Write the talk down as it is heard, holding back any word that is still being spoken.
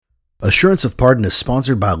Assurance of Pardon is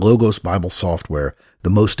sponsored by Logos Bible Software, the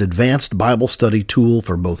most advanced Bible study tool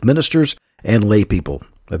for both ministers and lay people.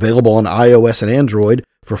 Available on iOS and Android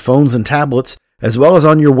for phones and tablets, as well as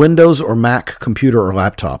on your Windows or Mac computer or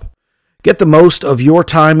laptop. Get the most of your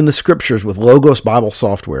time in the Scriptures with Logos Bible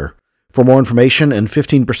Software. For more information and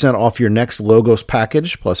 15% off your next Logos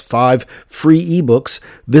package, plus 5 free ebooks,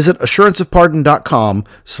 visit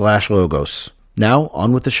assuranceofpardon.com/logos. Now,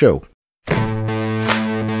 on with the show.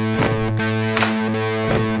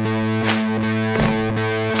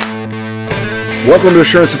 Welcome to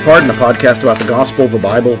Assurance of Pardon, a podcast about the gospel, the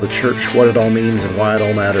Bible, the church, what it all means, and why it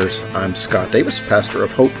all matters. I'm Scott Davis, pastor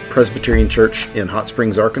of Hope Presbyterian Church in Hot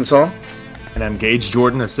Springs, Arkansas. And I'm Gage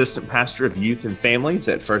Jordan, assistant pastor of youth and families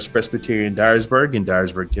at First Presbyterian Dyersburg in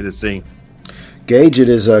Dyersburg, Tennessee. Gage, it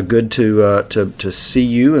is good to see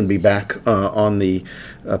you and be back on the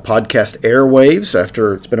podcast airwaves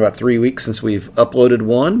after it's been about 3 weeks since we've uploaded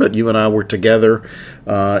one, but you and I were together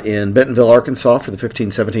in Bentonville, Arkansas for the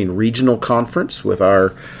 1517 Regional Conference with our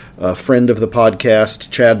friend of the podcast,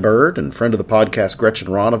 Chad Bird, and friend of the podcast, Gretchen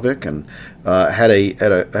Ronovic, and had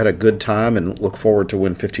a good time and look forward to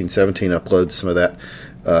when 1517 uploads some of that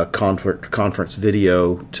conference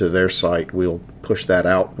video to their site. We'll push that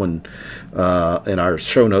out when in our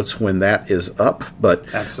show notes when that is up. But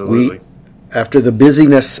absolutely, after the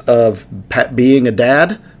busyness of being a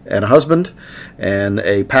dad and a husband and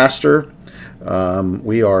a pastor,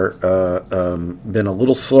 we are been a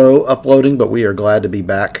little slow uploading, but we are glad to be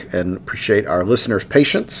back and appreciate our listeners'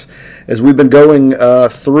 patience as we've been going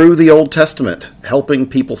through the Old Testament, helping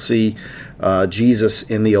people see Jesus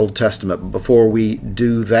in the Old Testament. Before we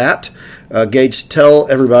do that, Gage, tell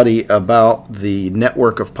everybody about the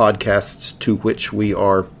network of podcasts to which we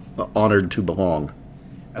are honored to belong.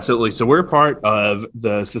 Absolutely. So we're part of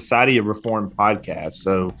the Society of Reformed podcasts.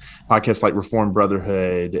 So podcasts like Reformed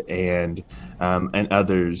Brotherhood and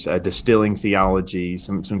others, Distilling Theology,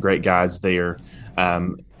 some great guys there.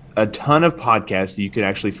 A ton of podcasts you can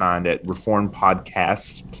actually find at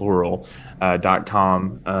reformedpodcasts, plural,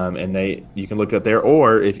 .com, and you can look it up there,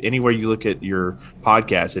 or if anywhere you look at your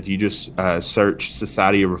podcast, if you just search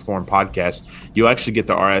Society of Reformed Podcast, you'll actually get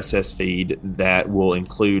the RSS feed that will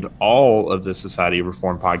include all of the Society of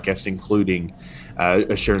Reformed podcasts, including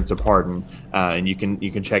Assurance of Pardon, and you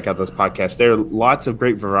can check out those podcasts. There are lots of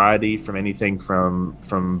great variety, from anything from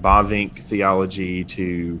Bavinck theology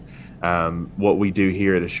to what we do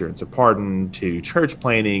here at Assurance of Pardon, to church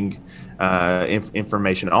planning,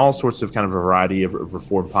 information, all sorts of kind of variety of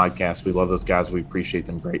Reformed podcasts. We love those guys. We appreciate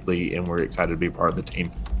them greatly, and we're excited to be part of the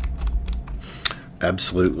team.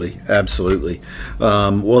 Absolutely.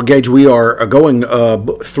 Well, Gage, we are going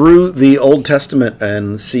through the Old Testament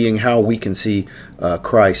and seeing how we can see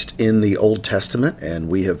Christ in the Old Testament, and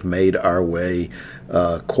we have made our way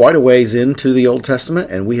quite a ways into the Old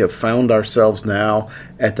Testament, and we have found ourselves now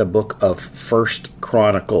at the book of First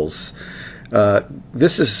Chronicles.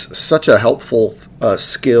 This is such a helpful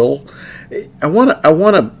skill. I want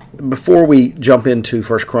to, before we jump into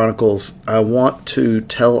First Chronicles, I want to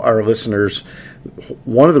tell our listeners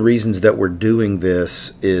one of the reasons that we're doing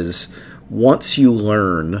this is once you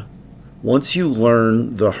learn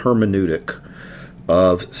the hermeneutic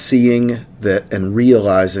of seeing that and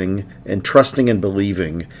realizing and trusting and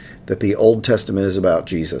believing that the Old Testament is about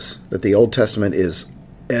Jesus, that the Old Testament is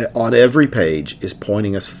on every page is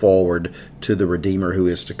pointing us forward to the Redeemer who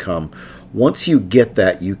is to come. Once you get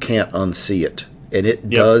that, you can't unsee it. And it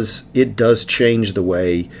does change the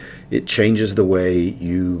way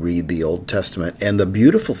you read the Old Testament. And the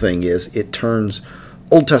beautiful thing is it turns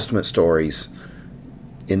Old Testament stories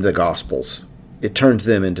into the Gospels. It turns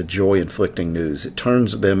them into joy-inflicting news. It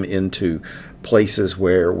turns them into places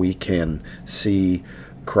where we can see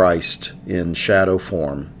Christ in shadow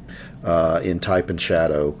form, in type and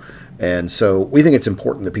shadow. And so we think it's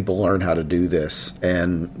important that people learn how to do this.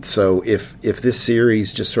 And so if this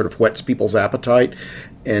series just sort of whets people's appetite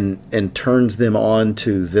and turns them on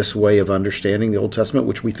to this way of understanding the Old Testament,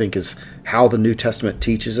 which we think is how the New Testament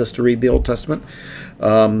teaches us to read the Old Testament,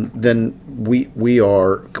 then we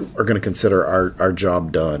are going to consider our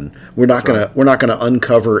job done. We're not going to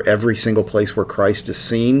uncover every single place where Christ is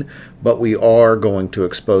seen, but we are going to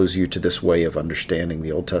expose you to this way of understanding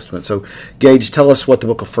the Old Testament. So, Gage, tell us what the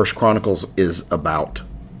book of First Chronicles is about.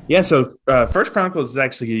 Yeah, so First Chronicles is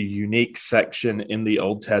actually a unique section in the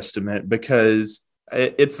Old Testament because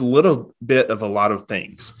it's a little bit of a lot of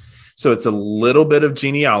things. So it's a little bit of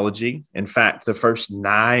genealogy. In fact, the first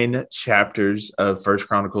 9 chapters of First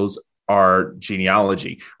Chronicles our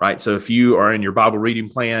genealogy, right? So if you are in your Bible reading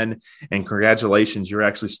plan, and congratulations, you're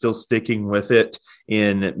actually still sticking with it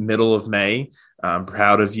in middle of May. I'm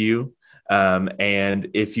proud of you. And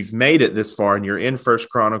if you've made it this far and you're in First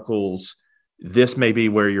Chronicles, this may be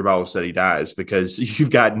where your Bible study dies, because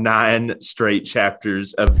you've got 9 straight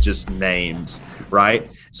chapters of just names,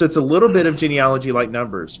 right? So it's a little bit of genealogy like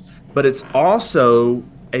Numbers, but it's also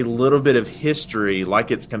a little bit of history like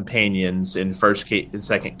its companions in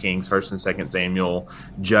Second Kings, First and Second Samuel,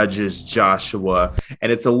 Judges, Joshua,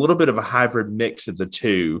 and it's a little bit of a hybrid mix of the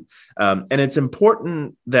two. And it's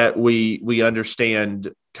important that we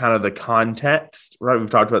understand kind of the context, right? We've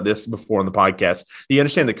talked about this before on the podcast. You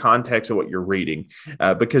understand the context of what you're reading,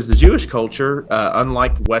 because the Jewish culture,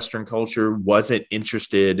 unlike Western culture, wasn't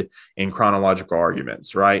interested in chronological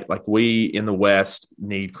arguments, right? Like we in the West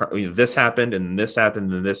need this happened and this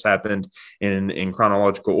happened and this happened in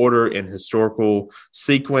chronological order, in historical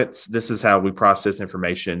sequence. This is how we process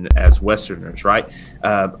information as Westerners, right?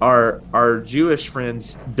 Our Jewish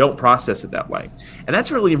friends don't process it that way. And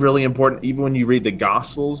that's really, really important, even when you read the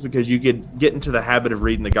Gospels, because you get into the habit of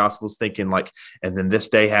reading the Gospels thinking like, and then this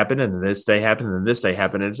day happened, and then this day happened, and then this day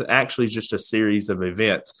happened. And it's actually just a series of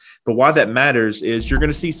events. But why that matters is you're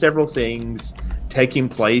going to see several things taking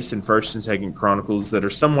place in First and Second Chronicles that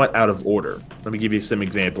are somewhat out of order. Let me give you some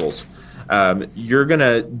examples. You're going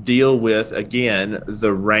to deal with, again,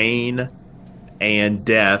 the reign and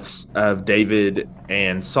deaths of David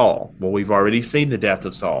and Saul. Well, we've already seen the death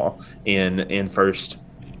of Saul in First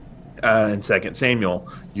and Second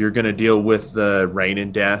Samuel. You're going to deal with the reign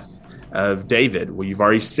and death of David. Well, you've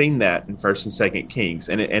already seen that in First and Second Kings,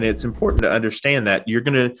 and it's important to understand that you're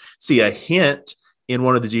going to see a hint in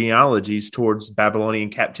one of the genealogies towards Babylonian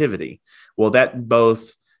captivity. Well, that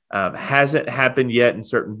both hasn't happened yet in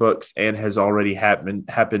certain books and has already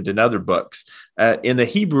happened in other books. In the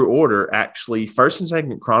Hebrew order, actually, First and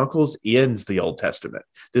Second Chronicles ends the Old Testament.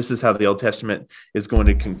 This is how the Old Testament is going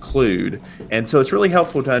to conclude. And so it's really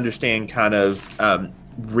helpful to understand kind of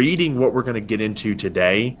reading what we're going to get into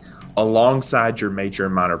today alongside your major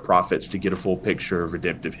and minor prophets to get a full picture of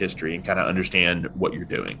redemptive history and kind of understand what you're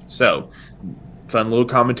doing. So fun little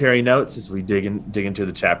commentary notes as we dig into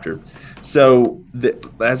the chapter. So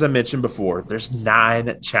as I mentioned before, there's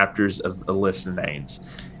 9 chapters of a list of names,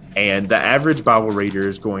 and the average Bible reader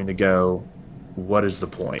is going to go, what is the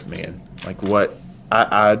point, man? Like what?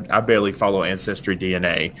 I barely follow Ancestry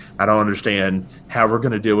DNA. I don't understand how we're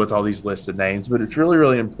going to deal with all these lists of names, but it's really,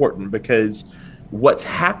 really important because what's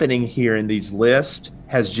happening here in these lists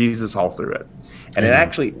has Jesus all through it. And it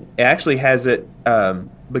actually has it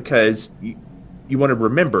because you want to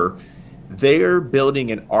remember they're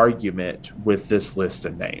building an argument with this list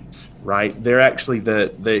of names, right? They're actually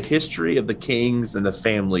the history of the kings and the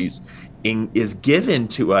families is given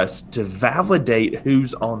to us to validate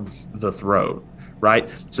who's on the throne, right?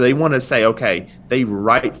 So they want to say, okay, they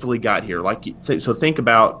rightfully got here. So think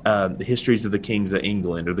about the histories of the kings of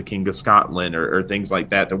England or the king of Scotland or things like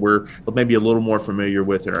that we're maybe a little more familiar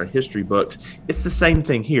with in our history books. It's the same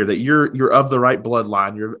thing here, that you're of the right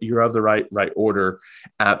bloodline, you're of the right order,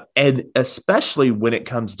 and especially when it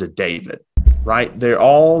comes to David, right? They're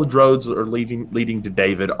all roads are leading to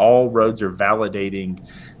David. All roads are validating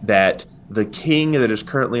that the king that is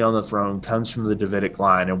currently on the throne comes from the Davidic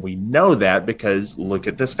line. And we know that because look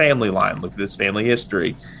at this family line, look at this family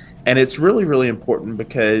history. And it's really, really important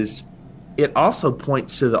because it also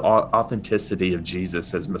points to the authenticity of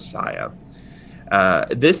Jesus as Messiah.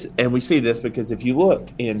 And we see this because if you look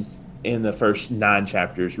in the first 9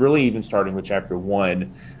 chapters, really even starting with chapter 1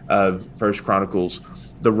 of First Chronicles,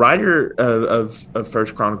 the writer of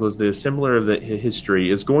First Chronicles, the assembler of the history,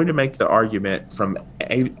 is going to make the argument from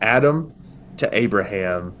Adam to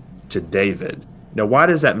Abraham to David. Now, why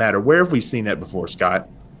does that matter? Where have we seen that before, Scott?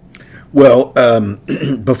 Well,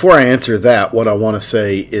 before I answer that, what I want to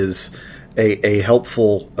say is a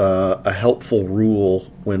helpful rule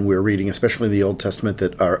when we're reading, especially the Old Testament,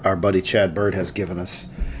 that our buddy Chad Bird has given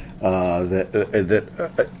us.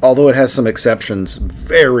 That although it has some exceptions,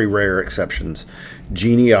 very rare exceptions,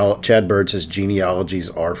 Chad Bird says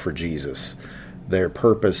genealogies are for Jesus. Their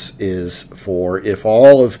purpose is for if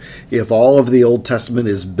all of the Old Testament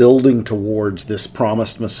is building towards this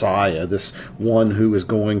promised Messiah, this one who is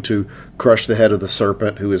going to crush the head of the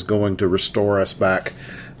serpent, who is going to restore us back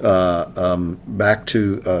to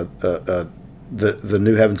the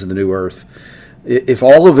new heavens and the new earth. If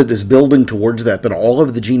all of it is building towards that, then all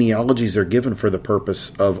of the genealogies are given for the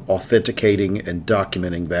purpose of authenticating and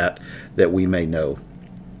documenting that we may know.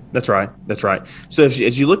 That's right. That's right. So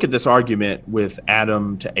as you look at this argument with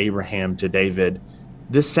Adam to Abraham to David,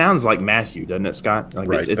 this sounds like Matthew, doesn't it, Scott? Like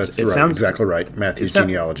Right. That's it right. sounds Exactly right. Matthew's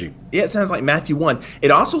genealogy. Yeah, it sounds like Matthew 1.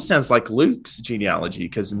 It also sounds like Luke's genealogy,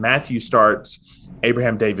 because Matthew starts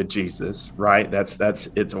Abraham, David, Jesus, right? That's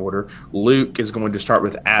its order. Luke is going to start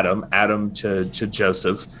with Adam to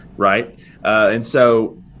Joseph, right? And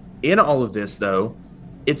so in all of this, though,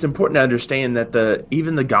 it's important to understand that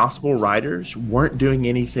even the gospel writers weren't doing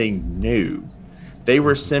anything new. They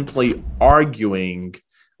were simply arguing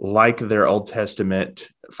like their Old Testament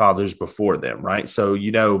fathers before them, right? So,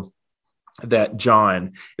 that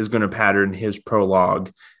John is going to pattern his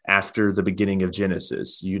prologue after the beginning of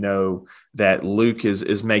Genesis. That Luke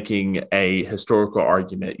is making a historical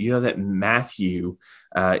argument. That Matthew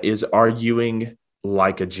is arguing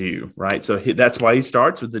like a Jew, right? So that's why he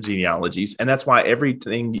starts with the genealogies. And that's why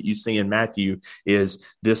everything you see in Matthew is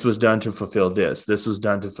this was done to fulfill this. This was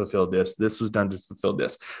done to fulfill this. This was done to fulfill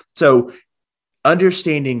this. So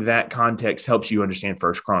understanding that context helps you understand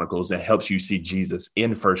First Chronicles and helps you see Jesus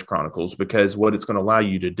in First Chronicles, because what it's going to allow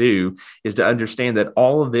you to do is to understand that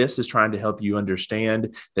all of this is trying to help you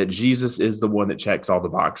understand that Jesus is the one that checks all the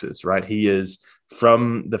boxes, right? He is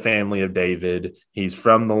from the family of David. He's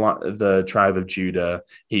from the tribe of Judah.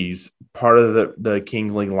 He's part of the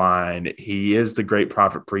kingly line. He is the great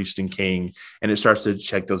prophet, priest, and king. And it starts to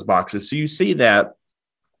check those boxes. So you see that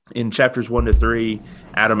in chapters 1 to 3,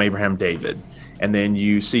 Adam, Abraham, David. And then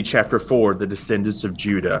you see chapter 4, the descendants of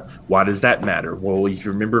Judah. Why does that matter? Well, if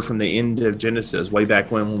you remember from the end of Genesis, way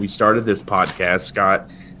back when we started this podcast, Scott,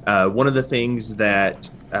 one of the things that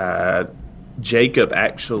Jacob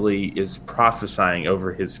actually is prophesying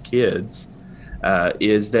over his kids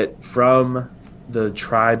is that from the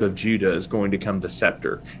tribe of Judah is going to come the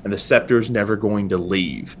scepter, and the scepter is never going to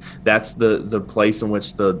leave. That's the place in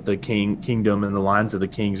which the kingdom and the lines of the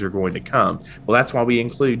kings are going to come. Well, that's why we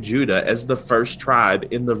include Judah as the first tribe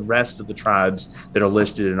in the rest of the tribes that are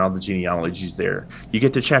listed in all the genealogies there. You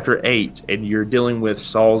get to chapter 8 and you're dealing with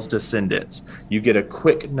Saul's descendants. You get a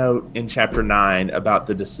quick note in chapter 9 about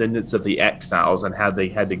the descendants of the exiles and how they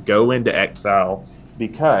had to go into exile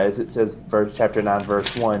because it says, chapter 9,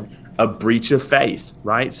 verse 1, a breach of faith,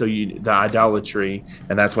 right? So the idolatry,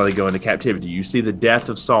 and that's why they go into captivity. You see the death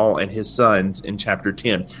of Saul and his sons in chapter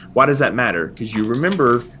 10. Why does that matter? Because you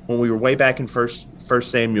remember when we were way back in First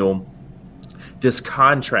Samuel, this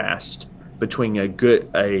contrast between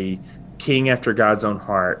a king after God's own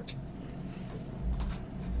heart,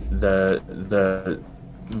 the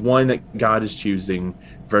one that God is choosing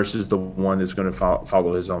versus the one that's going to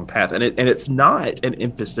follow his own path. And it's not an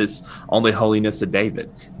emphasis on the holiness of David.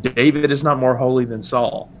 David is not more holy than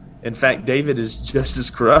Saul. In fact, David is just as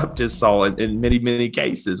corrupt as Saul in many, many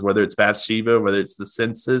cases, whether it's Bathsheba, whether it's the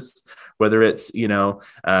census, whether it's,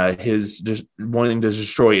 his just wanting to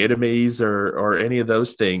destroy enemies or any of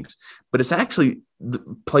those things. But it's actually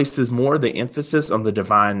places more the emphasis on the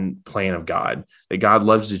divine plan of God, that God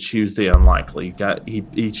loves to choose the unlikely.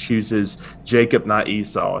 He chooses Jacob, not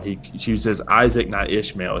Esau. He chooses Isaac, not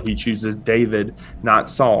Ishmael. He chooses David, not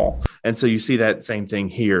Saul. And so you see that same thing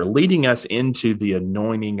here, leading us into the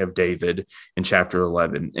anointing of David in chapter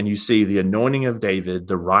 11. And you see the anointing of David,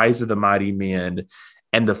 the rise of the mighty men,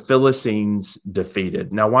 and the Philistines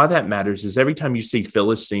defeated. Now, why that matters is every time you see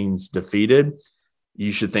Philistines defeated,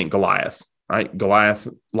 you should think Goliath. Right? Goliath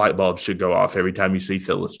light bulbs should go off every time you see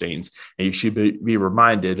Philistines. And you should be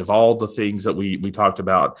reminded of all the things that we talked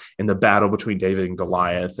about in the battle between David and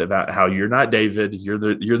Goliath, about how you're not David, you're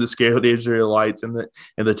the scared Israelites in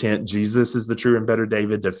the tent. Jesus is the true and better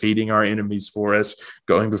David, defeating our enemies for us,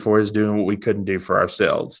 going before us, doing what we couldn't do for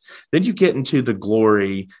ourselves. Then you get into the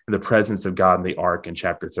glory and the presence of God in the ark in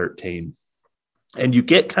chapter 13. And you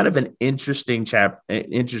get kind of an interesting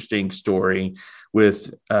story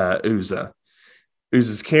with Uzzah.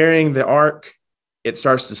 Uzzah's carrying the ark. It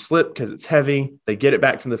starts to slip because it's heavy. They get it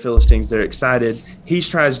back from the Philistines. They're excited. He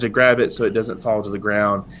tries to grab it so it doesn't fall to the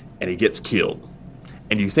ground, and he gets killed.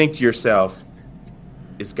 And you think to yourself,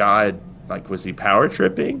 is God, was he power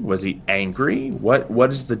tripping? Was he angry? What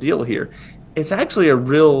is the deal here? It's actually a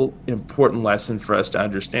real important lesson for us to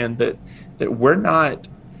understand that we're not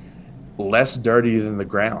less dirty than the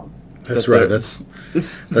ground. That's right. That's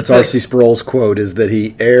R.C. Sproul's quote, is that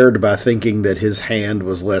he erred by thinking that his hand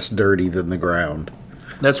was less dirty than the ground.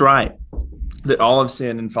 That's right. That all have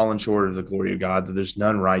sinned and fallen short of the glory of God, that there's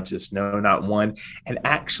none righteous, no, not one. And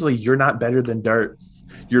actually, you're not better than dirt.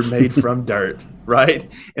 You're made from dirt,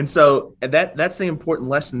 right? And so that's the important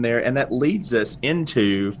lesson there. And that leads us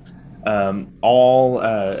into all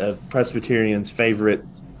of Presbyterians' favorite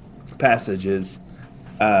passages,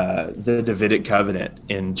 the Davidic covenant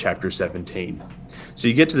in chapter 17. So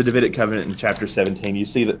you get to the Davidic covenant in chapter 17. You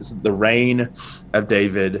see that the reign of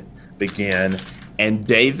David begin, and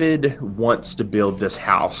David wants to build this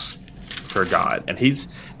house for God, and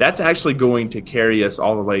that's actually going to carry us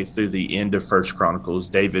all the way through the end of First Chronicles.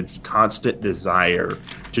 David's constant desire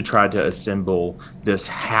to try to assemble this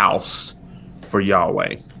house for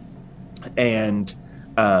Yahweh, and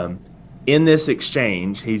in this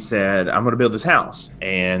exchange, he said, "I'm going to build this house,"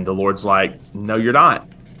 and the Lord's like, "No, you're not.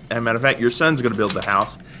 As a matter of fact, your son's going to build the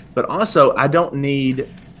house, but also I don't need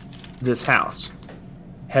this house.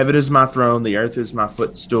 Heaven is my throne, the earth is my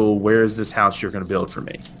footstool. Where is this house you're going to build for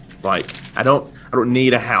me? Like, I don't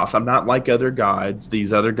need a house. I'm not like other gods.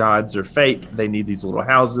 These other gods are fake. They need these little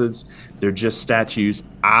houses. They're just statues.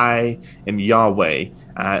 I am Yahweh.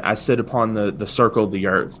 I sit upon the circle of the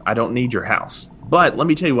earth. I don't need your house. But let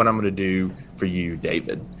me tell you what I'm going to do for you,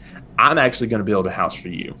 David. I'm actually going to build a house for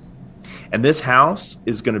you. And this house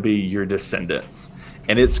is going to be your descendants.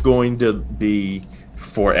 And it's going to be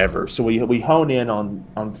forever." So we hone in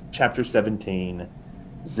on chapter 17,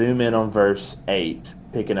 zoom in on verse 8.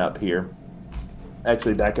 Picking up here,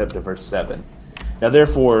 actually back up to verse 7. "Now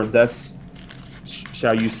therefore, thus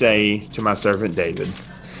shall you say to my servant David,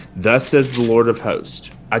 thus says the Lord of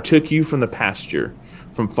hosts, I took you from the pasture,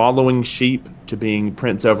 from following sheep to being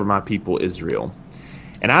prince over my people Israel.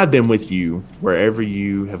 And I have been with you wherever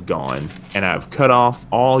you have gone, and I have cut off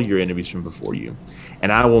all your enemies from before you.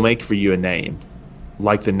 And I will make for you a name,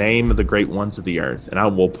 like the name of the great ones of the earth. And I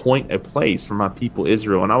will appoint a place for my people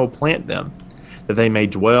Israel, and I will plant them, that they may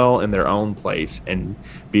dwell in their own place and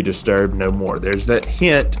be disturbed no more." There's that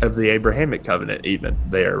hint of the Abrahamic covenant even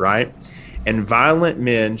there, right? "And violent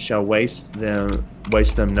men shall waste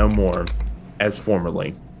them no more as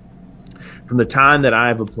formerly. From the time that I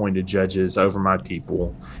have appointed judges over my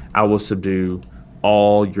people, I will subdue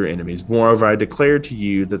all your enemies. Moreover, I declare to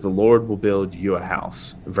you that the Lord will build you a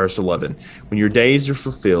house." Verse 11, "When your days are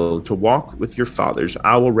fulfilled to walk with your fathers,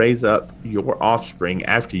 I will raise up your offspring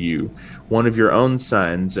after you, one of your own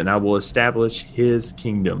sons, and I will establish his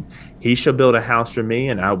kingdom. He shall build a house for me,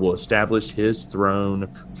 and I will establish his throne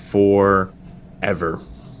forever."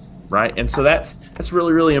 Right? And so that's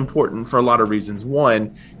really, really important for a lot of reasons.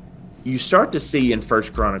 One, you start to see in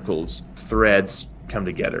First Chronicles threads come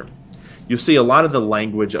together. You'll see a lot of the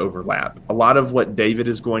language overlap. A lot of what David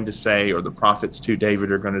is going to say, or the prophets to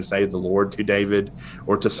David are going to say, the Lord to David,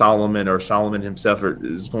 or to Solomon, or Solomon himself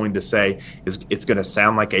is going to say, it's going to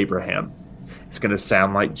sound like Abraham. It's going to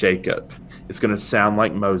sound like Jacob. It's going to sound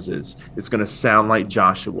like Moses. It's going to sound like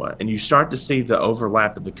Joshua. And you start to see the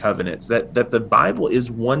overlap of the covenants, that the Bible is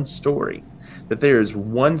one story, that there is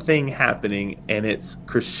one thing happening, and its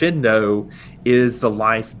crescendo is the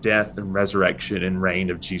life, death, and resurrection and reign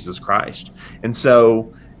of Jesus Christ. And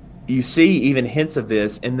so you see even hints of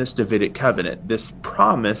this in this Davidic covenant, this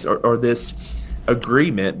promise or this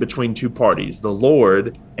agreement between two parties, the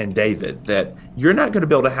Lord and David, that you're not going to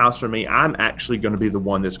build a house for me. I'm actually going to be the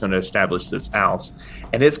one that's going to establish this house,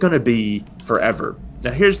 and it's going to be forever.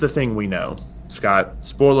 Now, here's the thing we know, Scott,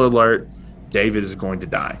 spoiler alert, David is going to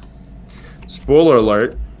die. Spoiler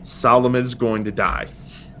alert, Solomon is going to die.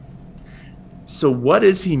 So what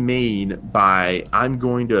does he mean by I'm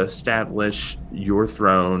going to establish your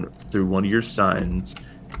throne through one of your sons,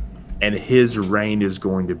 and his reign is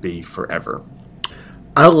going to be forever?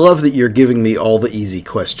 I love that you're giving me all the easy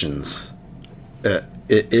questions.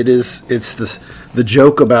 It's the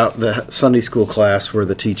joke about the Sunday school class where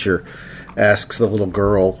the teacher asks the little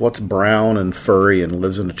girl, "What's brown and furry and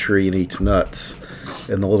lives in a tree and eats nuts?"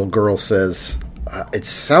 And the little girl says, "It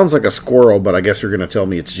sounds like a squirrel, but I guess you're going to tell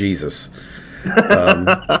me it's Jesus."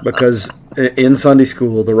 Because in Sunday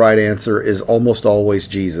school, the right answer is almost always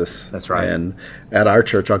Jesus. That's right. And at our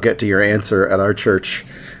church, I'll get to your answer. At our church,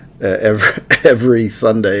 every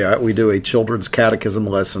Sunday, we do a children's catechism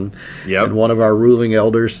lesson. Yep. And one of our ruling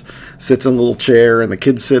elders sits in a little chair, and the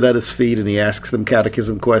kids sit at his feet, and he asks them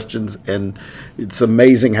catechism questions. And it's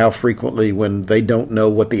amazing how frequently, when they don't know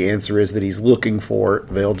what the answer is that he's looking for,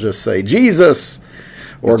 they'll just say, "Jesus,"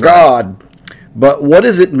 or That's "God." Right. But what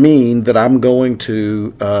does it mean that I'm going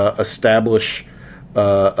to establish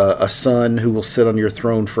a son who will sit on your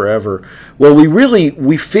throne forever? Well,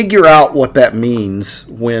 we figure out what that means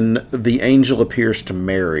when the angel appears to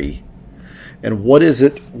Mary. And what is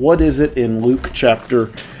it? What is it in Luke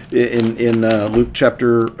chapter Luke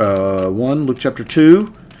chapter 1, Luke chapter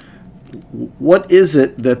 2? What is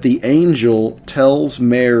it that the angel tells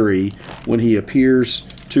Mary when he appears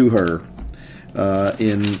to her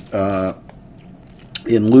in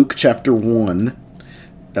Luke chapter 1?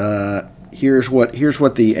 here's what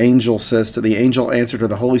the angel says to the angel answered her,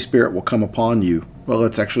 the Holy Spirit will come upon you. Well,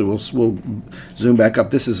 we'll zoom back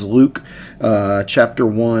up. This is Luke chapter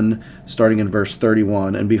 1, starting in verse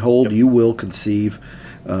 31. And behold, you will conceive,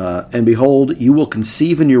 in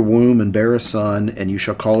your womb and bear a son, and you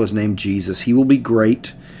shall call his name Jesus. He will be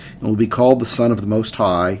great and will be called the Son of the Most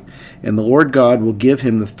High. And the Lord God will give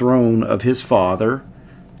him the throne of his father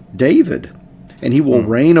David, and he will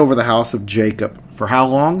reign over the house of Jacob. For how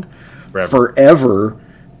long? Forever.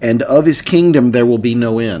 And of his kingdom there will be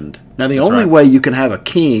no end. Now, the only way you can have a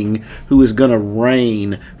king who is going to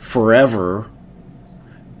reign forever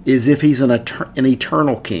is if he's an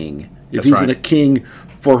eternal king. If he's a king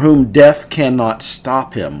for whom death cannot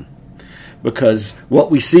stop him. Because what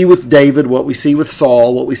we see with David, what we see with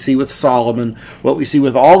Saul, what we see with Solomon, what we see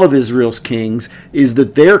with all of Israel's kings is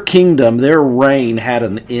that their kingdom, their reign had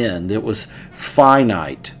an end. It was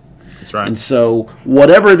finite. That's right. And so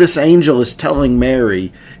whatever this angel is telling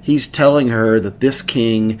Mary, he's telling her that this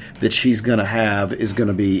king that she's going to have is going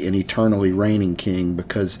to be an eternally reigning king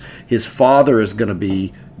because his father is going to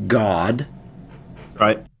be God.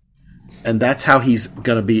 Right. And that's how he's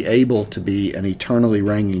going to be able to be an eternally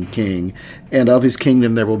reigning king. And of his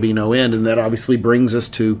kingdom there will be no end. And that obviously brings us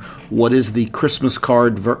to what is the Christmas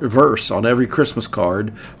card verse on every Christmas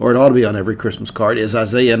card, or it ought to be on every Christmas card, is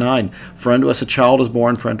Isaiah 9. For unto us a child is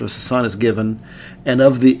born, for unto us a son is given, and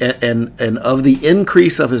of the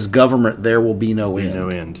increase of his government there will be no end. No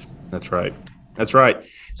end. That's right. That's right.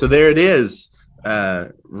 So there it is,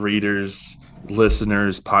 readers,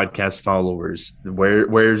 listeners, podcast followers.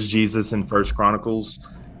 Where's Jesus in First Chronicles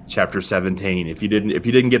chapter 17? If you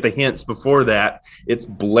didn't get the hints before that, it's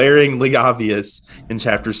blaringly obvious in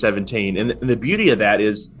chapter 17. And the beauty of that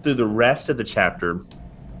is through the rest of the chapter,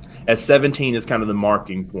 as 17 is kind of the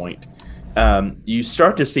marking point, you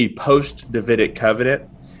start to see post-Davidic covenant,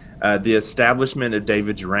 the establishment of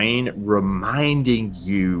David's reign, reminding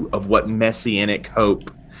you of what messianic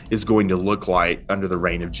hope is going to look like under the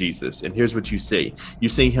reign of Jesus. And here's what you see. You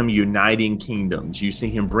see him uniting kingdoms. You see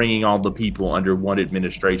him bringing all the people under one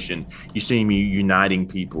administration. You see him uniting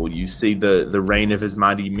people. You see the reign of his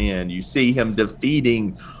mighty men. You see him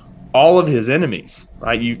defeating all of his enemies,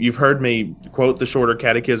 right? You've heard me quote the shorter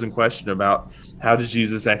catechism question about how does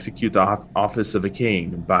Jesus execute the office of a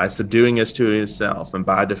king? By subduing us to himself and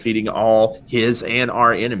by defeating all his and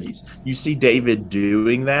our enemies. You see David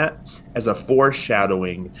doing that as a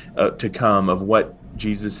foreshadowing to come of what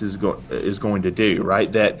Jesus is going to do, right?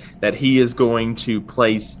 That he is going to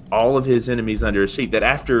place all of his enemies under his feet. That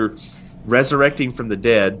after resurrecting from the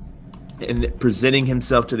dead and presenting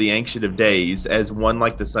himself to the Ancient of Days as one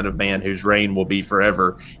like the Son of Man whose reign will be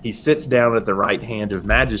forever, he sits down at the right hand of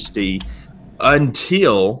majesty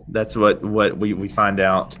until, that's what we find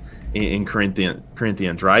out in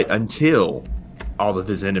Corinthians, right? Until all of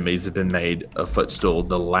his enemies have been made a footstool,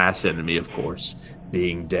 the last enemy, of course,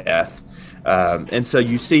 being death. And so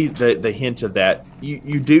you see the hint of that.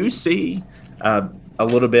 You do see a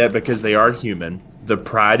little bit, because they are human, the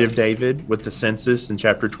pride of David with the census in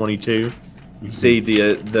chapter 22. You see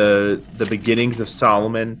the beginnings of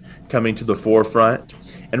Solomon coming to the forefront.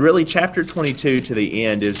 And really, chapter 22 to the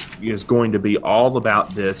end is going to be all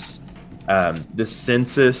about this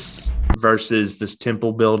census versus this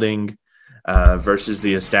temple building versus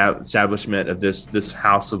the establishment of this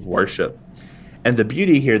house of worship. And the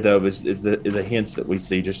beauty here, though, is the hints that we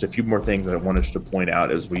see. Just a few more things that I want us to point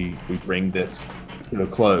out as we bring this to a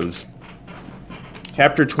close.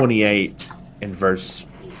 Chapter 28 and verse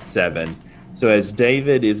 7. So as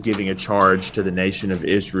David is giving a charge to the nation of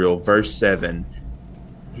Israel, verse 7,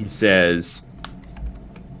 he says,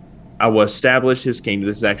 I will establish his kingdom.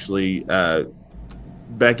 This is actually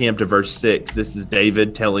backing up to verse 6. This is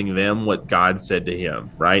David telling them what God said to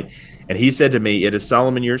him, right? And he said to me, it is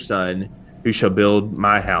Solomon your son who shall build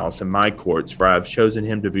my house and my courts, for I have chosen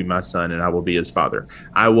him to be my son, and I will be his father.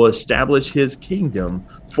 I will establish his kingdom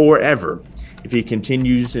forever, if he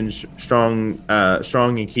continues in strong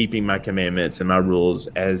in keeping my commandments and my rules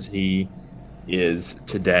as he is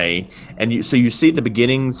today. And so you see the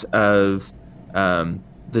beginnings of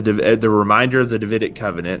the reminder of the Davidic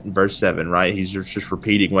covenant in verse 7, right? He's just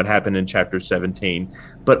repeating what happened in chapter 17.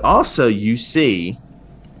 But also you see,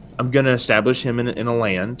 I'm going to establish him in a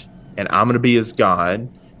land, and I'm going to be his God,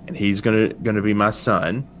 and he's going to be my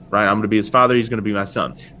son. Right, I'm going to be his father. He's going to be my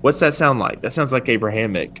son. What's that sound like? That sounds like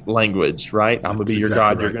Abrahamic language, right? I'm going to be your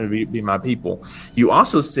God. Right. You're going to be my people. You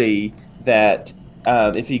also see that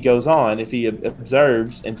if he goes on, if he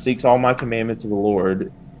observes and seeks all my commandments of the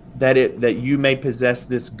Lord, that you may possess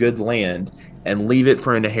this good land and leave it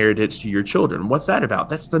for an inheritance to your children. What's that about?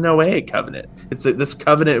 That's the Noahic covenant. It's this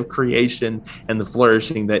covenant of creation and the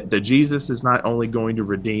flourishing that Jesus is not only going to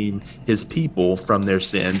redeem his people from their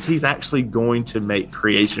sins, he's actually going to make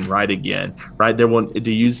creation right again, right?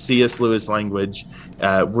 To use C.S. Lewis language,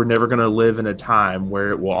 we're never going to live in a time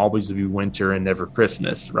where it will always be winter and never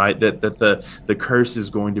Christmas, right? That the curse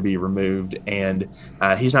is going to be removed, and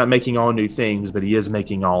he's not making all new things, but he is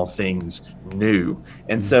making all things new.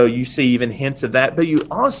 And so you see even hints of that, but you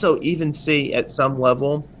also even see at some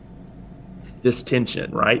level this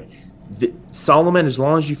tension, right? Solomon, as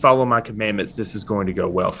long as you follow my commandments, this is going to go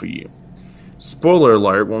well for you. Spoiler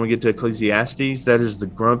alert, when we get to Ecclesiastes, that is the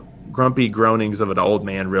grumpy groanings of an old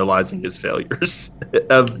man realizing his failures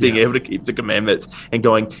of being able to keep the commandments and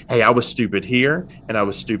going, hey, I was stupid here, and I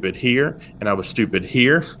was stupid here, and I was stupid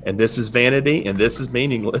here, and this is vanity, and this is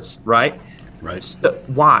meaningless, right? Right. So,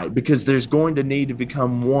 why? Because there's going to need to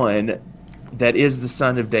become one that is the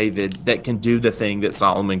son of David that can do the thing that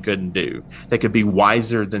Solomon couldn't do, that could be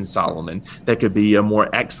wiser than Solomon, that could be a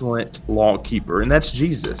more excellent law keeper, and that's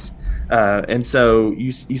Jesus. And so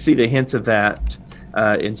you see the hints of that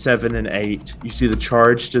in 7 and 8. You see the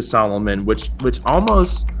charge to Solomon, which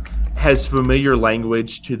almost has familiar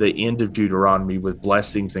language to the end of Deuteronomy with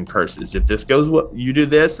blessings and curses. If this goes well, you do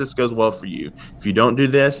this goes well for you. If you don't do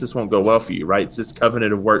this won't go well for you, right? It's this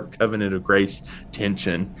covenant of work, covenant of grace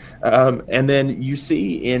tension. And then you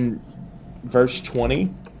see in verse 20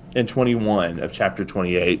 and 21 of chapter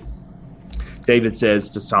 28, David says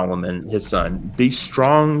to Solomon, his son, be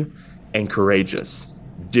strong and courageous.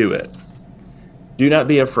 Do it. Do not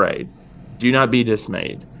be afraid. Do not be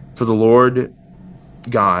dismayed. For the Lord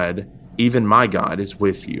God, even my God, is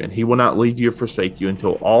with you, and he will not leave you or forsake you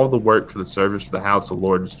until all the work for the service of the house of the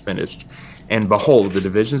Lord is finished. And behold, the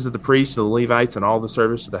divisions of the priests and the Levites and all the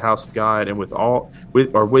service of the house of God and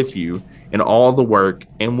with you in all the work,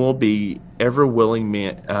 and will be ever willing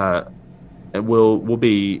man will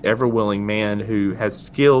be ever willing man who has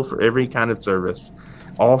skill for every kind of service.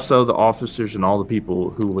 Also the officers and all the people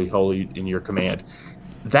who will be holy in your command.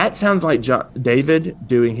 That sounds like David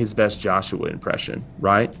doing his best Joshua impression,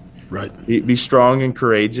 right? Right. Be strong and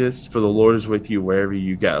courageous, for the Lord is with you wherever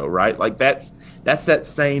you go, right? Like that's that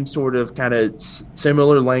same sort of kind of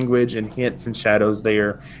similar language and hints and shadows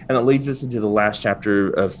there. And it leads us into the last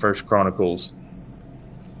chapter of First Chronicles.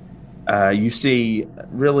 You see,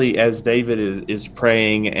 really, as David is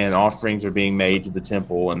praying and offerings are being made to the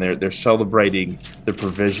temple, and they're celebrating the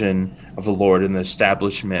provision of the Lord and the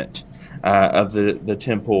establishment of the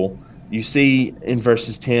temple, you see in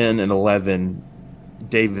verses 10 and 11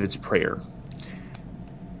 David's prayer.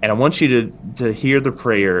 And I want you to hear the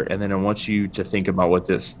prayer, and then I want you to think about what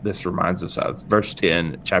this reminds us of. Verse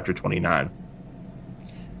 10, chapter 29.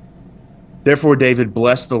 Therefore David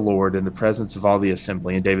blessed the Lord in the presence of all the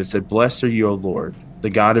assembly, and David said, blessed are you, O Lord, the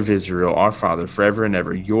God of Israel, our Father, forever and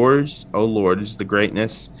ever. Yours, O Lord, is the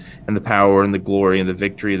greatness and the power and the glory and the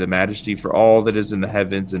victory and the majesty for all that is in the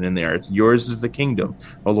heavens and in the earth. Yours is the kingdom,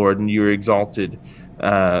 O Lord, and you are exalted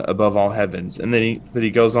above all heavens. And then he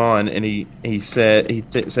goes on and he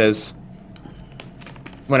says,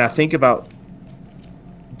 when I think about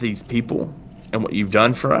these people and what you've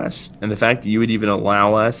done for us, and the fact that you would even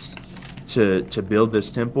allow us to build this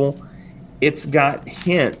temple, it's got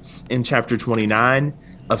hints in chapter 29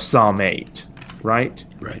 of Psalm 8, right?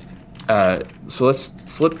 Right. So let's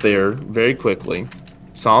flip there very quickly.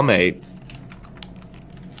 Psalm 8.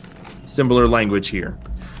 Similar language here.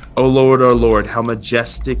 O Lord, our Lord, how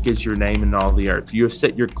majestic is your name in all the earth. You have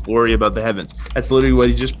set your glory above the heavens. That's literally what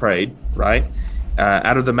he just prayed, right?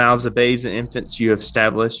 Out of the mouths of babes and infants you have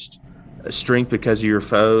established strength because of your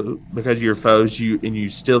foes, you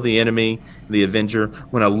still the enemy, the avenger.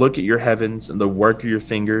 When I look at your heavens and the work of your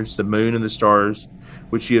fingers, the moon and the stars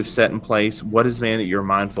which you have set in place, what is man that you're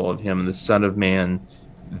mindful of him, and the son of man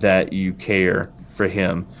that you care for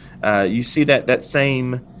him? You see that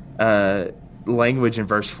same language in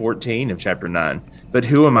verse 14 of chapter 9. But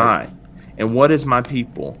who am I, and what is my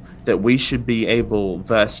people, that we should be able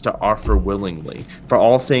thus to offer willingly? For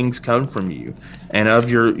all things come from you, and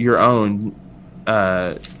of your own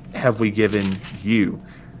have we given you.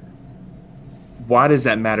 Why does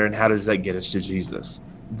that matter, and how does that get us to Jesus?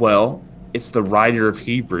 Well, it's the writer of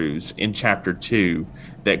Hebrews in chapter 2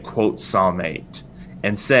 that quotes Psalm 8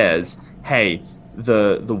 and says, hey,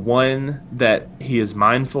 the one that he is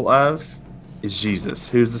mindful of is Jesus.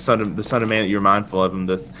 Who's the son of man that you're mindful of him,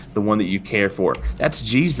 the one that you care for? That's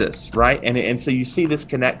Jesus, right? And so you see this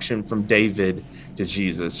connection from David to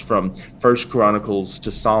Jesus, from First Chronicles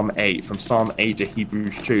to Psalm 8, from Psalm 8 to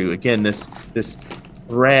Hebrews 2. Again, this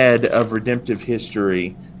thread of redemptive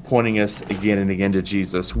history pointing us again and again to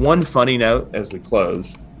Jesus. One funny note as we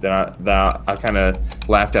close that I kind of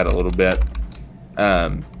laughed at a little bit.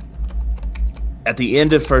 At the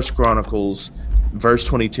end of First Chronicles, verse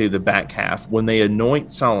 22, the back half, when they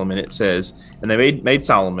anoint Solomon, it says, and they made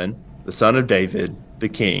Solomon, the son of David, the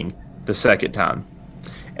king, the second time.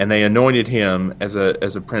 And they anointed him as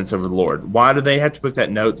a prince over the Lord. Why do they have to put that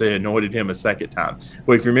note? They anointed him a second time.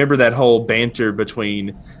 Well, if you remember that whole banter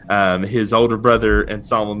between his older brother and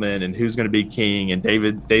Solomon, and who's going to be king, and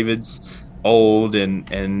David's old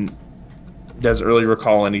and doesn't really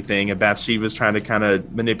recall anything, and Bathsheba's trying to kind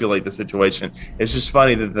of manipulate the situation. It's just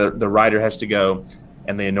funny that the writer has to go,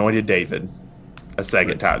 and they anointed David a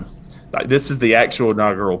second time. Like, this is the actual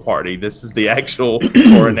inaugural party. This is the actual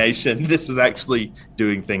coronation. This was actually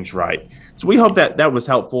doing things right. So we hope that was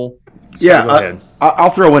helpful. So yeah, I'll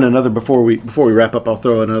throw in another before we wrap up. I'll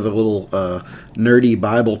throw in another little nerdy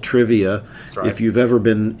Bible trivia. Right. If you've ever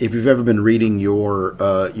been reading your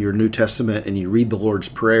New Testament and you read the Lord's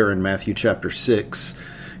Prayer in Matthew chapter 6.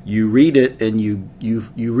 You read it and you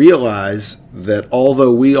realize that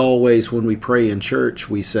although we always, when we pray in church,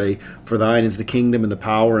 we say, "For thine is the kingdom and the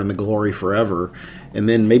power and the glory forever," and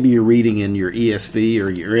then maybe you're reading in your ESV or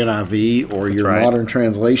your NIV or your modern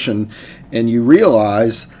translation, and you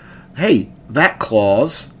realize, hey, that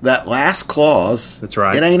clause, that last clause, that's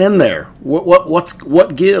right, it ain't in there.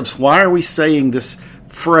 What gives? Why are we saying this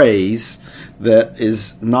phrase that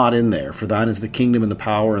is not in there? For thine is the kingdom and the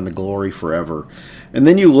power and the glory forever. And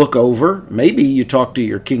then you look over, maybe you talk to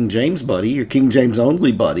your King James buddy, your King James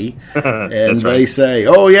only buddy, and they say,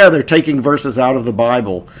 oh yeah, they're taking verses out of the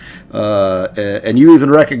Bible. And you even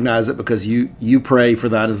recognize it because you pray for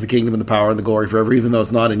that as the kingdom and the power and the glory forever, even though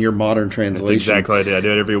it's not in your modern translation. That's exactly what I do. I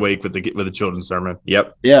do it every week with the children's sermon.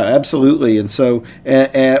 Yep. Yeah, absolutely. And so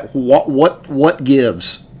what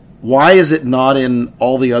gives? Why is it not in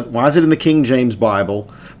all the other? Why is it in the King James Bible,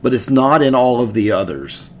 but it's not in all of the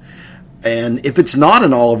others? And if it's not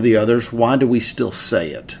in all of the others, why do we still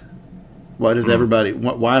say it? Why does everybody?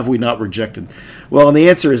 Why have we not rejected? Well, and the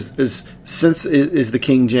answer is since the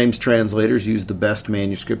King James translators used the best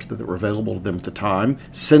manuscripts that were available to them at the time.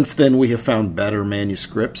 Since then, we have found better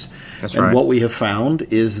manuscripts. That's and right. What we have found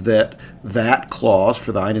is that clause,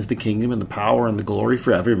 "For thine is the kingdom and the power and the glory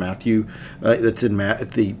forever," Matthew, that's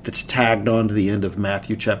tagged on to the end of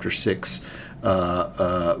Matthew chapter 6,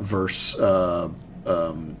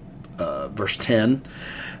 verse 10.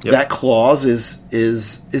 Yep. That clause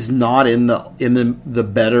is not in the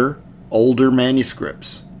better, older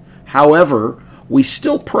manuscripts. However, we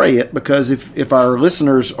still pray it because if our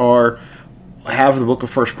listeners have the book of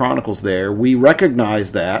First Chronicles there, we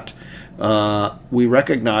recognize that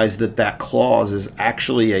that clause is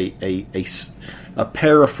actually a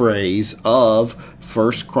paraphrase of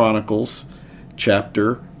First Chronicles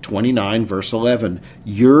chapter 29, verse 11.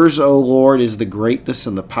 Yours, O Lord, is the greatness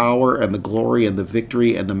and the power and the glory and the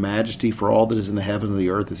victory and the majesty, for all that is in the heavens and the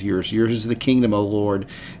earth is yours. Yours is the kingdom, O Lord,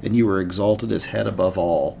 and you are exalted as head above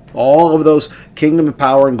all. All of those kingdom and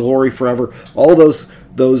power and glory forever, all those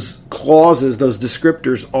clauses, those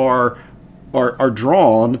descriptors are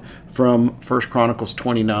drawn from 1 Chronicles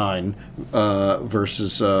 29,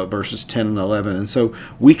 verses 10 and 11. And so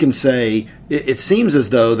we can say, it seems as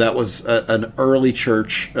though that was an early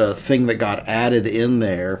church thing that got added in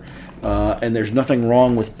there, and there's nothing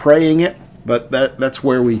wrong with praying it, but that's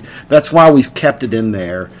why we've kept it in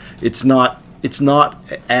there. It's not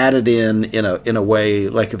added in a way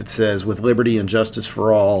like if it says, with liberty and justice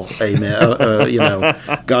for all, amen,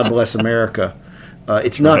 God bless America.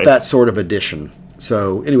 It's not that sort of addition.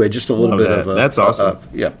 So anyway, just a little bit of that's awesome.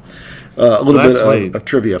 A little bit of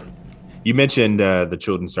trivia. You mentioned the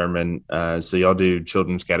children's sermon, so y'all do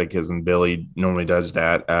children's catechism. Billy normally does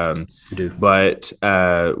that. We do, but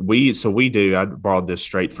we do. I borrowed this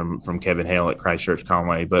straight from Kevin Hale at Christ Church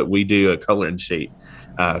Conway. But we do a coloring sheet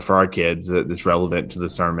for our kids that's relevant to the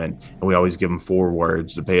sermon, and we always give them 4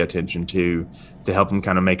 words to pay attention to help them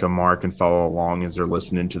kind of make a mark and follow along as they're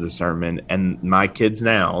listening to the sermon. And my kids,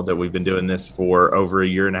 now that we've been doing this for over a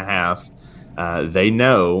year and a half, they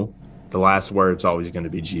know the last word's always going to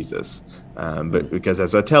be Jesus. But because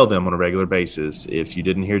as I tell them on a regular basis, if you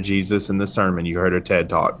didn't hear Jesus in the sermon, you heard a TED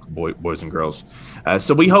Talk, boys and girls.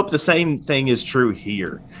 So we hope the same thing is true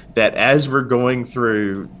here, that as we're going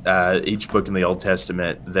through each book in the Old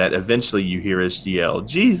Testament, that eventually you hear us yell,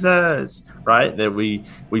 Jesus, right? That we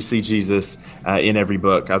see Jesus in every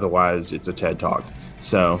book. Otherwise, it's a TED Talk.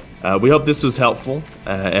 So we hope this was helpful.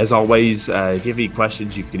 As always, if you have any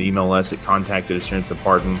questions, you can email us at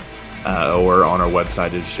contact@assuranceofpardon. Or on our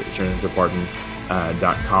website at assuranceofpardon.com.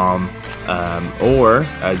 or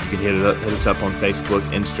you can hit us up on Facebook,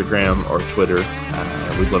 Instagram, or Twitter.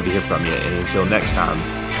 We'd love to hear from you. And until next time,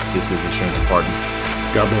 this is Ashamed of Pardon.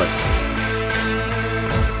 God bless.